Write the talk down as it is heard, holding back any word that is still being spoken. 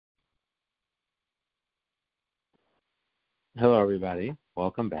Hello, everybody.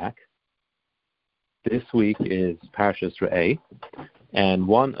 Welcome back. This week is Parshas Re'eh, and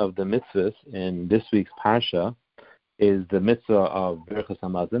one of the mitzvahs in this week's Parsha is the mitzvah of Birchas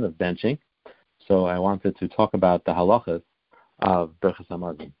Hamazon, of benching. So I wanted to talk about the halachas of Birchas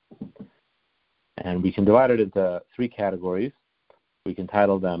Hamazon. And we can divide it into three categories. We can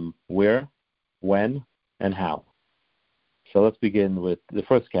title them where, when, and how. So let's begin with the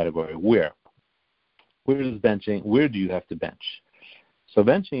first category, where. Where do you have to bench? So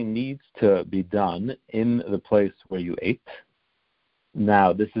benching needs to be done in the place where you ate.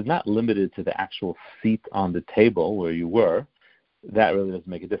 Now, this is not limited to the actual seat on the table where you were. That really doesn't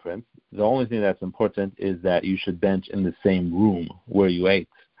make a difference. The only thing that's important is that you should bench in the same room where you ate,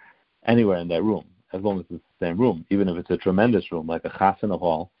 anywhere in that room, as long as it's the same room. Even if it's a tremendous room, like a chasana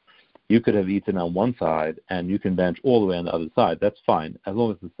hall, you could have eaten on one side and you can bench all the way on the other side. That's fine, as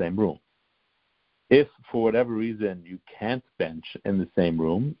long as it's the same room. If, for whatever reason, you can't bench in the same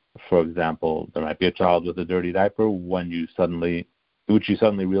room, for example, there might be a child with a dirty diaper which you suddenly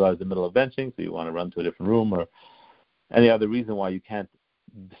realize in the middle of benching, so you want to run to a different room, or any other reason why you can't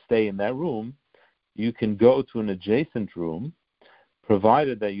stay in that room, you can go to an adjacent room,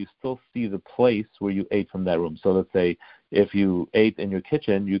 provided that you still see the place where you ate from that room. So let's say if you ate in your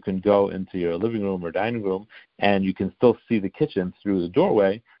kitchen, you can go into your living room or dining room, and you can still see the kitchen through the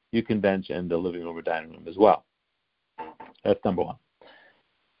doorway. You can bench in the living room or dining room as well. That's number one.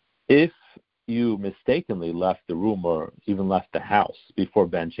 If you mistakenly left the room or even left the house before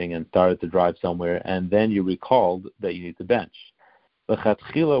benching and started to drive somewhere, and then you recalled that you need to bench,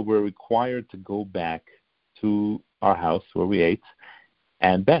 l'chatchila, we're required to go back to our house where we ate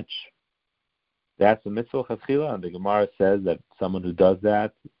and bench. That's a mitzvah l'chatchila, and the Gemara says that someone who does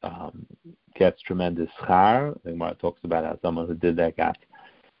that gets tremendous schar. The Gemara talks about how someone who did that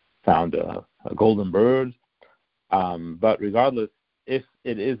found a golden bird. But regardless, if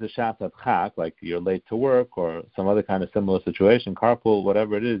it is a shat at chak, like you're late to work or some other kind of similar situation, carpool,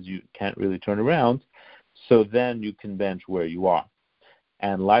 whatever it is, you can't really turn around, so then you can bench where you are.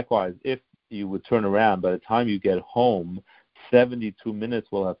 And likewise, if you would turn around, by the time you get home, 72 minutes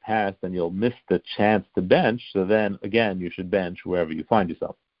will have passed and you'll miss the chance to bench, so then, again, you should bench wherever you find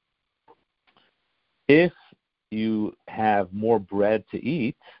yourself. If you have more bread to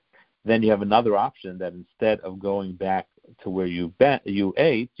eat, then you have another option that instead of going back to where you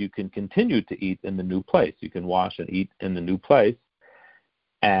ate, you can continue to eat in the new place. You can wash and eat in the new place,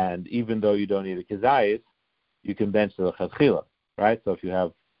 and even though you don't eat a kizayis, you can bench the l'chatchila, right? So if you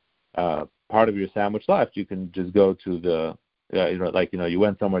have part of your sandwich left, you can just go to you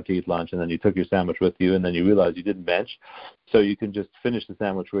went somewhere to eat lunch, and then you took your sandwich with you, and then you realized you didn't bench, so you can just finish the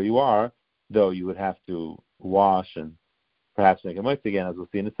sandwich where you are, though you would have to wash and perhaps make a mix again, as we'll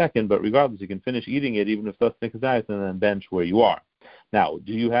see in a second, but regardless, you can finish eating it even if that's nikazayis and then bench where you are. Now,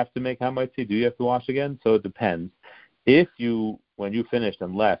 do you have to make hamaitzi? Do you have to wash again? So it depends. If you, when you finished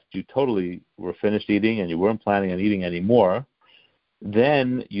and left, you totally were finished eating and you weren't planning on eating anymore,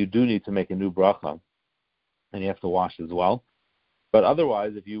 then you do need to make a new bracha, and you have to wash as well. But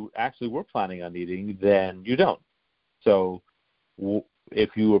otherwise, if you actually were planning on eating, then you don't. So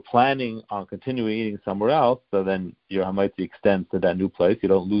if you were planning on continuing eating somewhere else, so then your hamaitzi extends to that new place. You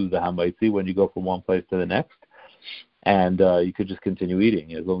don't lose the hamaitzi when you go from one place to the next, and you could just continue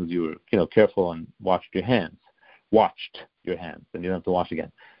eating as long as you were, careful and watched your hands, and you don't have to wash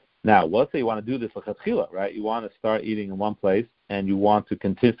again. Now, let's say you want to do this l'chatchila, right? You want to start eating in one place, and you want to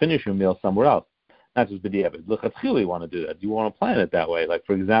finish your meal somewhere else. Not just b'diavad. L'chatchila, you want to do that. You want to plan it that way. Like,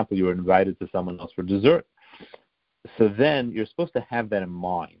 for example, you were invited to someone else for dessert. So then you're supposed to have that in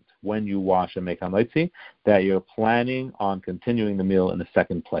mind when you wash and make hamaitzi, that you're planning on continuing the meal in the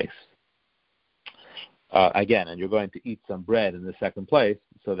second place. Again, and you're going to eat some bread in the second place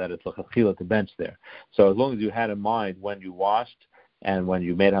so that it's l'chatchila to bench there. So as long as you had in mind when you washed and when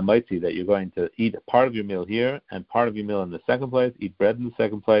you made hamaitzi that you're going to eat part of your meal here and part of your meal in the second place, eat bread in the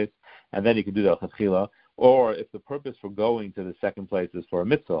second place, and then you can do the l'chatchila. Or if the purpose for going to the second place is for a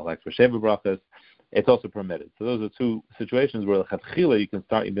mitzvah, like for Sheva Brachas, it's also permitted. So those are two situations where l'chatchila you can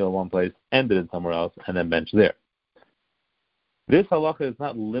start your meal in one place, end it in somewhere else, and then bench there. This halacha is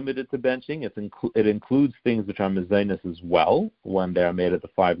not limited to benching. It includes things which are mezainis as well when they are made of the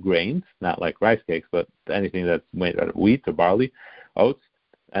 5 grains, not like rice cakes, but anything that's made out of wheat or barley, oats.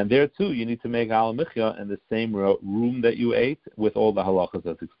 And there too, you need to make al michya in the same room that you ate with all the halachas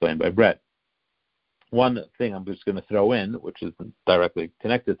that's explained by bread. One thing I'm just going to throw in, which isn't directly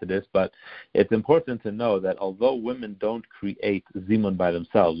connected to this, but it's important to know that although women don't create zimun by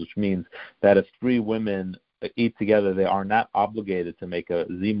themselves, which means that if 3 women eat together, they are not obligated to make a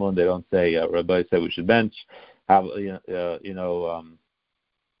zimun. They don't say, Rabbi said we should bench, have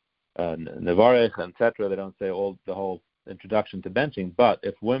nevarech, etc. They don't say the whole introduction to benching. But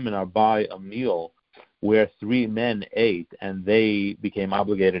if women are by a meal where 3 men ate and they became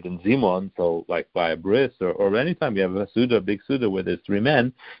obligated in zimun, so like by a bris or anytime you have a suda, a big suda where there's 3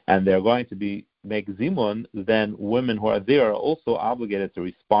 men and they're going to make zimun, then women who are there are also obligated to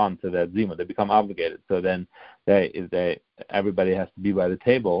respond to that zimun. They become obligated. So then everybody has to be by the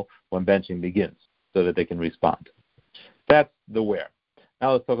table when benching begins so that they can respond. That's the where.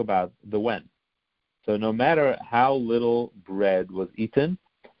 Now let's talk about the when. So no matter how little bread was eaten,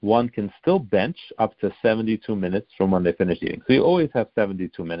 one can still bench up to 72 minutes from when they finish eating. So you always have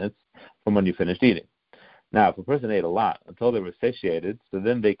 72 minutes from when you finished eating. Now, if a person ate a lot until they were satiated, so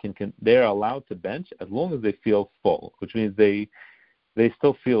then they're allowed to bench as long as they feel full, which means they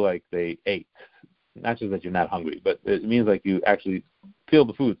still feel like they ate. Not just that you're not hungry, but it means like you actually feel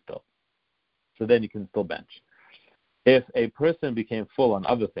the food still. So then you can still bench. If a person became full on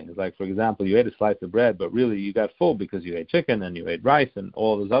other things, like, for example, you ate a slice of bread, but really you got full because you ate chicken and you ate rice and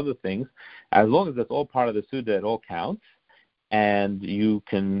all those other things, as long as that's all part of the Suda, it all counts, and you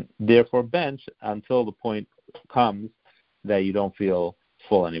can therefore bench until the point comes that you don't feel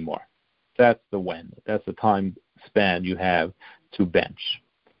full anymore. That's the when. That's the time span you have to bench.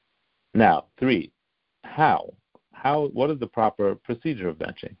 Now, 3, how? What is the proper procedure of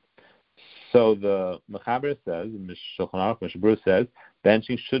benching? So the Mechaber says, Mishnah says,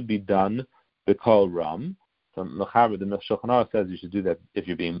 benching should be done b'kol ram. So Mechaber, the Mishnah says you should do that if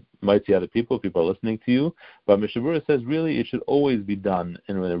you're being mighty other people are listening to you. But Mishnah says really it should always be done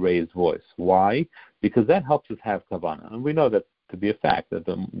in a raised voice. Why? Because that helps us have kavanah. And we know that to be a fact, that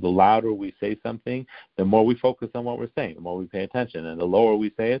the louder we say something, the more we focus on what we're saying, the more we pay attention. And the lower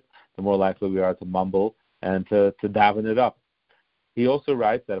we say it, the more likely we are to mumble and to daven it up. He also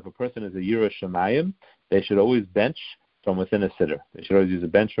writes that if a person is a Yirah Shemayim, they should always bench from within a siddur. They should always use a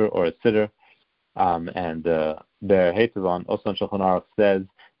bencher or a siddur. And the Heitavon, also in Shulchan Aruch, says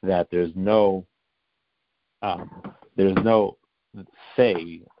that there's no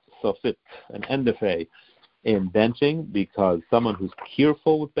say, sofit, an end of a in benching, because someone who's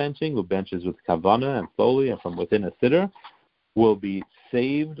careful with benching, who benches with kavanah and slowly and from within a siddur, will be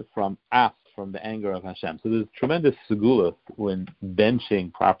saved from the anger of Hashem. So there's tremendous segula when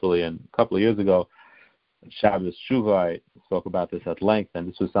benching properly. And a couple of years ago, Shabbos Shuvah, I spoke about this at length, and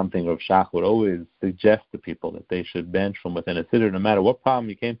this was something Rav Shach would always suggest to people, that they should bench from within a siddur, no matter what problem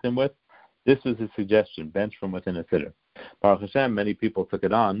you came to him with. This was his suggestion: bench from within a siddur. Baruch Hashem, many people took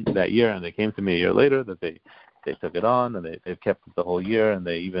it on that year, and they came to me a year later that they took it on, and they've kept it the whole year, and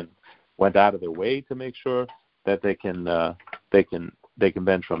they even went out of their way to make sure that they can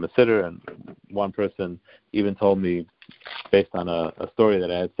bench from a siddur. And one person even told me, based on a story that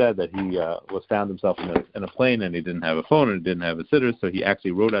I had said, that he found himself in a plane and he didn't have a phone and he didn't have a siddur, so he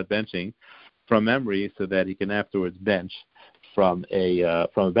actually wrote out benching from memory so that he can afterwards bench from a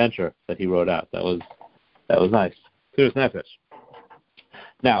bencher that he wrote out. That was nice. Serious nefesh.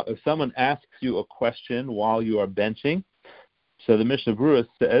 Now, if someone asks you a question while you are benching, so the Mishnah Berurah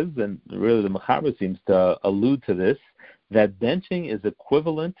says, and really the Mechaber seems to allude to this, that benching is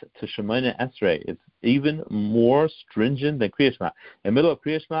equivalent to Shemoneh Esrei. It's even more stringent than Kriyas Shema. In the middle of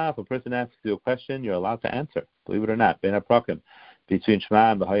Kriyas Shema, if a person asks you a question, you're allowed to answer. Believe it or not, Ben HaPrakim, between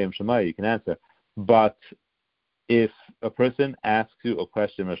Shema and B'Hayim Shema, you can answer. But if a person asks you a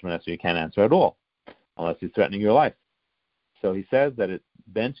question in Shemoneh Esrei, you can't answer at all, unless he's threatening your life. So he says that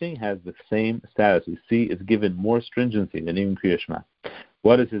benching has the same status. We see it's given more stringency than even Kriyas Shema.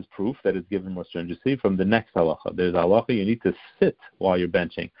 What is his proof that it's given more stringency? From the next halacha. There's a halacha you need to sit while you're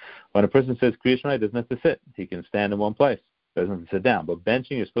benching. When a person says Kriyas Shema, he doesn't have to sit. He can stand in one place. He doesn't have to sit down. But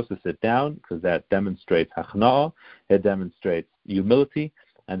benching, you're supposed to sit down because that demonstrates hachna'ah. It demonstrates humility,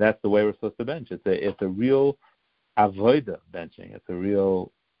 and that's the way we're supposed to bench. It's a real avodah benching. It's a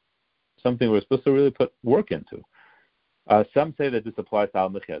real something we're supposed to really put work into. Some say that this applies to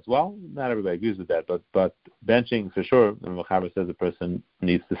al-michya as well. Not everybody agrees with that, but benching for sure, the Mechaber says the person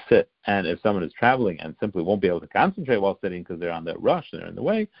needs to sit. And if someone is traveling and simply won't be able to concentrate while sitting because they're on that rush and they're in the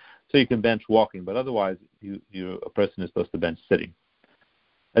way, so you can bench walking. But otherwise, a person is supposed to bench sitting.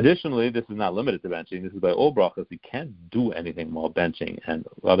 Additionally, this is not limited to benching. This is by all brachas. You can't do anything while benching, and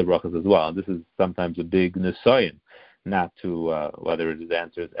other brachas as well. And this is sometimes a big nisayon, not to whether it is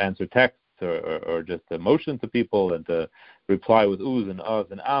answer text, or just to motion to people and to reply with oohs and ahs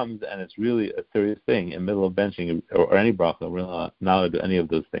and ams, and it's really a serious thing in the middle of benching or any bracha. We're not allowed to do any of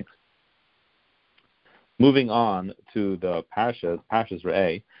those things. Moving on to the Parshas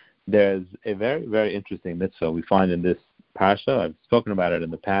Re'eh. there's a very, very interesting mitzvah we find in this parsha. I've spoken about it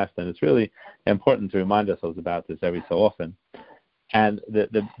in the past, and it's really important to remind ourselves about this every so often. And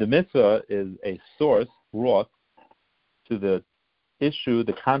the mitzvah is a source brought to the issue,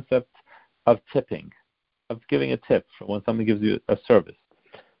 the concept of tipping, of giving a tip when someone gives you a service.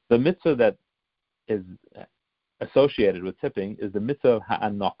 The mitzvah that is associated with tipping is the mitzvah of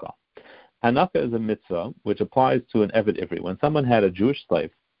ha'anaka. Ha'anaka is a mitzvah which applies to an Eved Ivri. When someone had a Jewish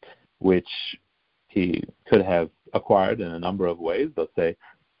slave, which he could have acquired in a number of ways, let's say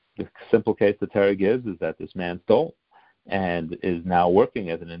the simple case the Torah gives is that this man stole and is now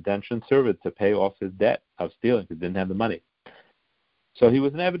working as an indentured servant to pay off his debt of stealing because he didn't have the money. So he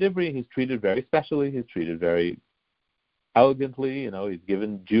was an Eved Ivri. He's treated very specially. He's treated very elegantly. He's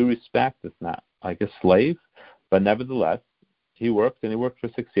given due respect. It's not like a slave, but nevertheless, he worked, and he worked for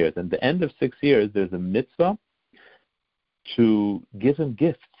 6 years. And at the end of 6 years, there's a mitzvah to give him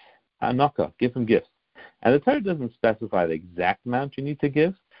gifts. Hanaka, give him gifts. And the Torah doesn't specify the exact amount you need to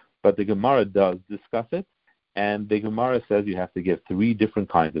give, but the Gemara does discuss it. And the Gemara says you have to give 3 different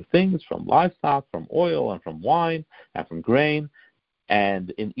kinds of things, from livestock, from oil, and from wine, and from grain.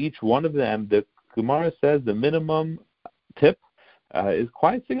 And in each one of them, the Gemara says the minimum tip is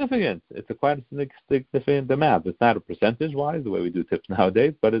quite significant. It's quite a significant amount. It's not a percentage-wise, the way we do tips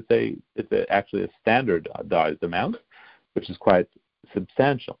nowadays, but it's actually a standardized amount, which is quite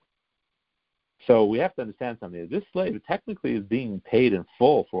substantial. So we have to understand something. This slave technically is being paid in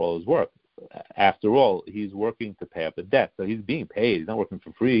full for all his work. After all, he's working to pay up the debt, so he's being paid. He's not working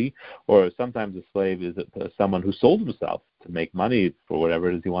for free. Or sometimes a slave is someone who sold himself to make money for whatever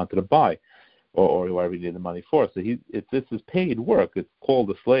it is he wanted to buy, or whatever he needed the money for. So this is paid work. It's called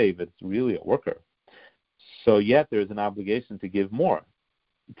a slave. It's really a worker. So yet there is an obligation to give more,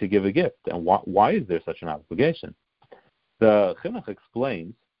 to give a gift. And why is there such an obligation? The Chinuch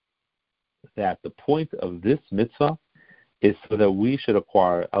explains that the point of this mitzvah is so that we should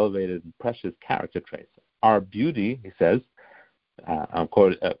acquire elevated and precious character traits. Our beauty, he says, I'm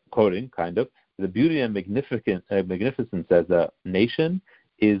quoting, kind of, the beauty and magnificence as a nation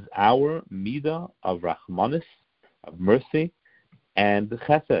is our midah of rachmanis, of mercy, and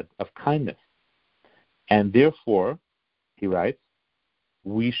chesed, of kindness. And therefore, he writes,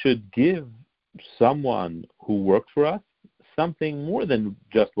 we should give someone who worked for us something more than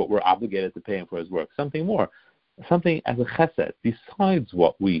just what we're obligated to pay him for his work, something more. Something as a chesed, besides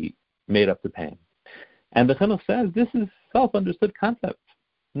what we made up to pay him. And the Chinuch says this is self-understood concept.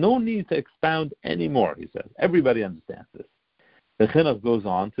 No need to expound anymore, he says. Everybody understands this. The Chinuch goes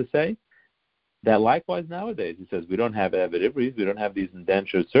on to say that likewise nowadays, he says, we don't have Eved Ivris, we don't have these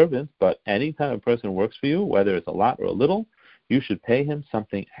indentured servants, but any time a person works for you, whether it's a lot or a little, you should pay him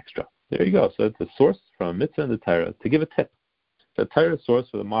something extra. There you go. So it's a source from a mitzvah in the Torah to give a tip. It's a Torah source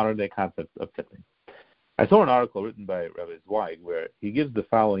for the modern-day concept of tipping. I saw an article written by Rabbi Zweig where he gives the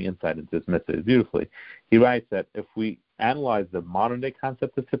following insight into this mitzvah beautifully. He writes that if we analyze the modern-day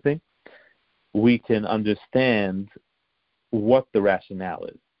concept of tipping, we can understand what the rationale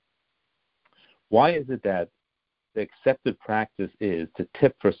is. Why is it that the accepted practice is to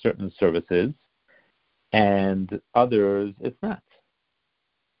tip for certain services and others it's not?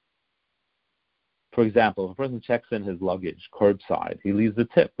 For example, if a person checks in his luggage curbside, he leaves a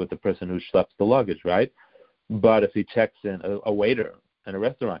tip with the person who schleps the luggage, right? But if he checks in a waiter in a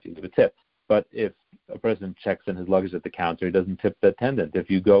restaurant, you give a tip. But if a person checks in his luggage at the counter, he doesn't tip the attendant. If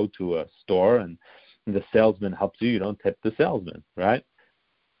you go to a store and the salesman helps you, you don't tip the salesman, right?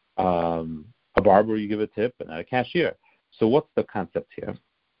 A barber, you give a tip, and not a cashier. So what's the concept here?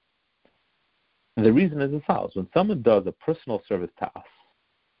 And the reason is as follows. When someone does a personal service to us,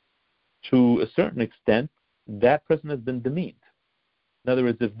 to a certain extent, that person has been demeaned. In other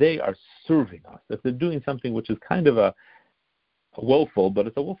words, if they are serving us, if they're doing something which is kind of a willful, but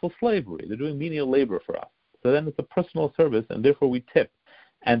it's a willful slavery, they're doing menial labor for us. So then it's a personal service, and therefore we tip.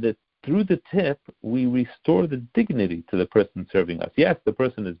 And through the tip, we restore the dignity to the person serving us. Yes, the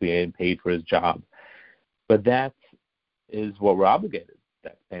person is being paid for his job, but that is what we're obligated.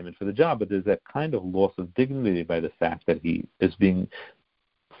 That's payment for the job, but there's that kind of loss of dignity by the fact that he is being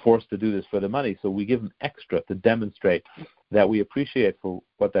forced to do this for the money. So we give him extra to demonstrate that we appreciate for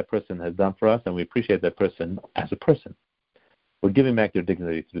what that person has done for us, and we appreciate that person as a person. We're giving back their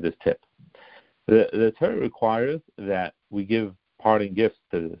dignity through this tip. The Torah requires that we give parting gifts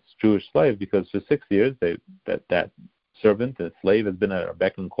to this Jewish slave because for 6 years that servant, the slave, has been at our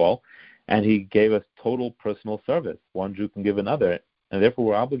beck and call, and he gave us total personal service. One Jew can give another, and therefore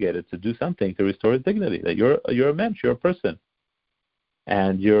we're obligated to do something to restore his dignity. That you're a mensch, you're a person,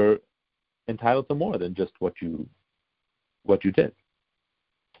 and you're entitled to more than just what you did.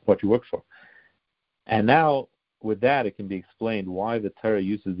 what you work for. And now, with that, it can be explained why the Torah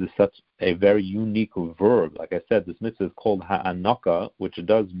uses such a very unique verb. Like I said, this mitzvah is called ha'anaka, which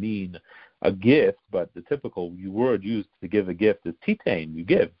does mean a gift, but the typical word used to give a gift is titain, you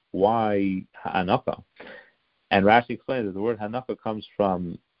give. Why ha'anaka? And Rashi explains that the word ha'anaka comes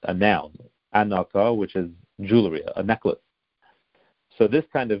from a noun, anaka, which is jewelry, a necklace. So this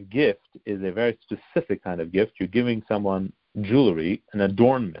kind of gift is a very specific kind of gift. You're giving someone jewelry, an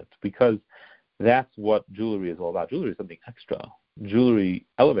adornment, because that's what jewelry is all about. Jewelry is something extra. Jewelry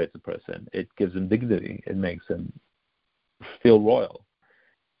elevates a person. It gives him dignity. It makes him feel royal.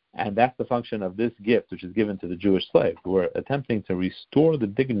 And that's the function of this gift, which is given to the Jewish slave. We're attempting to restore the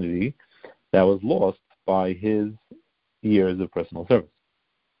dignity that was lost by his years of personal service.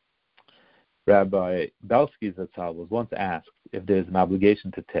 Rabbi Belsky Zatzal was once asked if there's an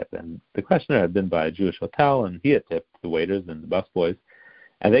obligation to tip, and the questioner had been by a Jewish hotel, and he had tipped the waiters and the busboys,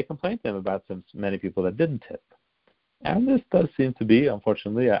 and they complained to him about many people that didn't tip. And this does seem to be,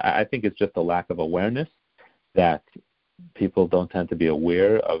 unfortunately, I think it's just a lack of awareness that people don't tend to be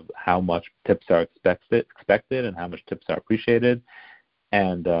aware of how much tips are expected and how much tips are appreciated,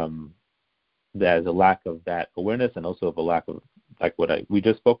 and there's a lack of that awareness, and also of a lack of, like we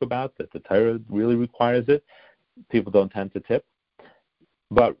just spoke about, that the Torah really requires it. People don't tend to tip.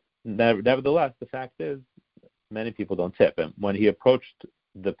 But nevertheless, the fact is, many people don't tip. And when he approached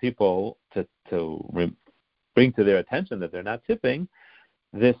the people to bring to their attention that they're not tipping,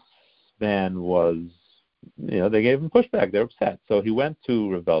 this man was, they gave him pushback. They're upset. So he went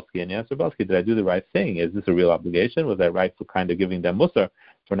to Rav Belsky and he asked Rav Belsky, did I do the right thing? Is this a real obligation? Was I right for kind of giving them musar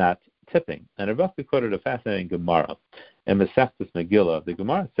for not tipping? And Rav Belsky quoted a fascinating Gemara. In Masechtas Megillah, the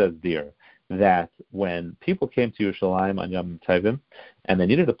Gemara says there that when people came to Yerushalayim on Yom Tovim and they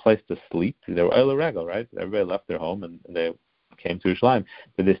needed a place to sleep, they were Eila Regel, right? Everybody left their home and they came to Yerushalayim.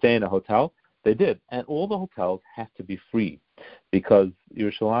 Did they stay in a hotel? They did. And all the hotels have to be free because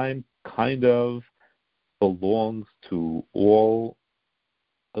Yerushalayim kind of belongs to all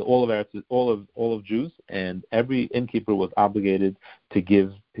of Jews, and every innkeeper was obligated to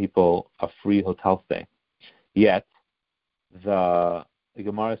give people a free hotel stay. Yet, the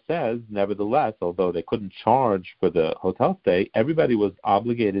Gemara says, nevertheless, although they couldn't charge for the hotel stay, everybody was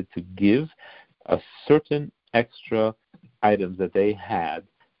obligated to give a certain extra items that they had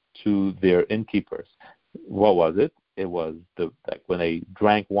to their innkeepers. What was it? It was when they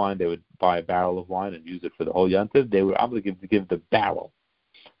drank wine, they would buy a barrel of wine and use it for the whole yontiv. They were obligated to give the barrel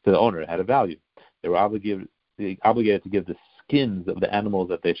to the owner. It had a value. They were obligated to give the skins of the animals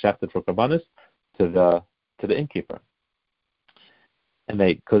that they shafted for karbanis to the innkeeper. And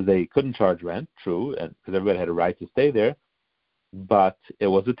because they couldn't charge rent, true, and because everybody had a right to stay there, but it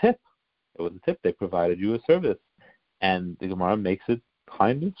was a tip. It was a tip. They provided you a service, and the Gemara makes it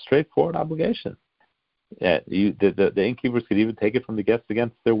kind of straightforward obligation. Yeah, the innkeepers could even take it from the guests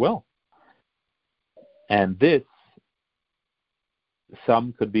against their will, and this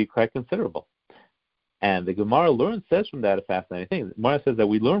sum could be quite considerable. And the Gemara says from that a fascinating thing. The Gemara says that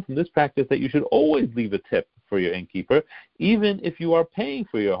we learn from this practice that you should always leave a tip for your innkeeper. Even if you are paying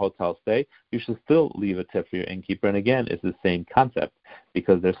for your hotel stay, you should still leave a tip for your innkeeper. And again, it's the same concept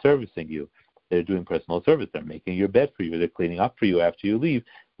because they're servicing you. They're doing personal service. They're making your bed for you. They're cleaning up for you after you leave.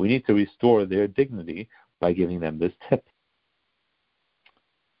 We need to restore their dignity by giving them this tip.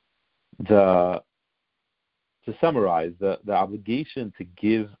 To summarize, the obligation to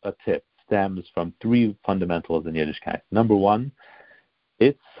give a tip stems from three fundamentals in Yiddishkeit. Number one,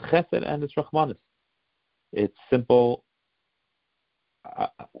 it's chesed and it's rachmanis. It's simple,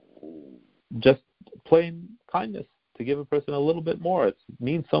 just plain kindness to give a person a little bit more. It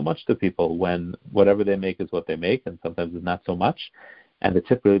means so much to people when whatever they make is what they make, and sometimes it's not so much, and the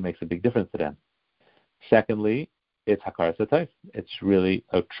tip really makes a big difference to them. Secondly, it's hakaras hatov. It's really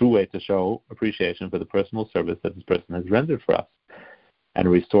a true way to show appreciation for the personal service that this person has rendered for us, and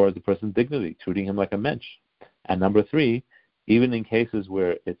restores the person's dignity, treating him like a mensch. And number three, even in cases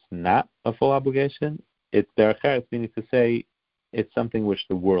where it's not a full obligation, it's derech eretz, meaning to say it's something which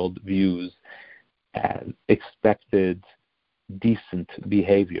the world views as expected, decent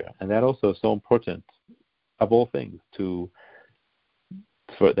behavior. And that also is so important, of all things,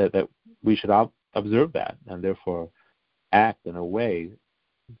 that we should observe that, and therefore act in a way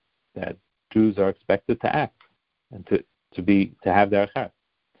that Jews are expected to act and to have their achar.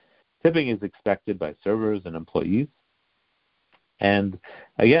 Tipping is expected by servers and employees. And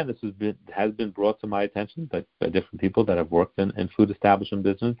again, this has been brought to my attention by different people that have worked in food establishment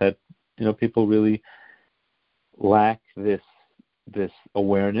business, that people really lack this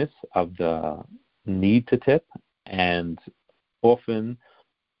awareness of the need to tip, and often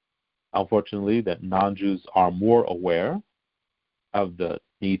unfortunately, that non-Jews are more aware of the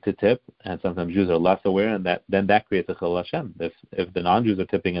need to tip, and sometimes Jews are less aware, and then that creates a Chilul Hashem. If the non-Jews are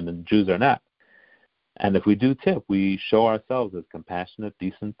tipping and the Jews are not. And if we do tip, we show ourselves as compassionate,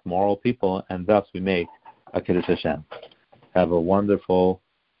 decent, moral people, and thus we make a Kiddush Hashem. Have a wonderful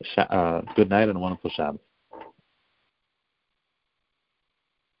good night and a wonderful Shabbat.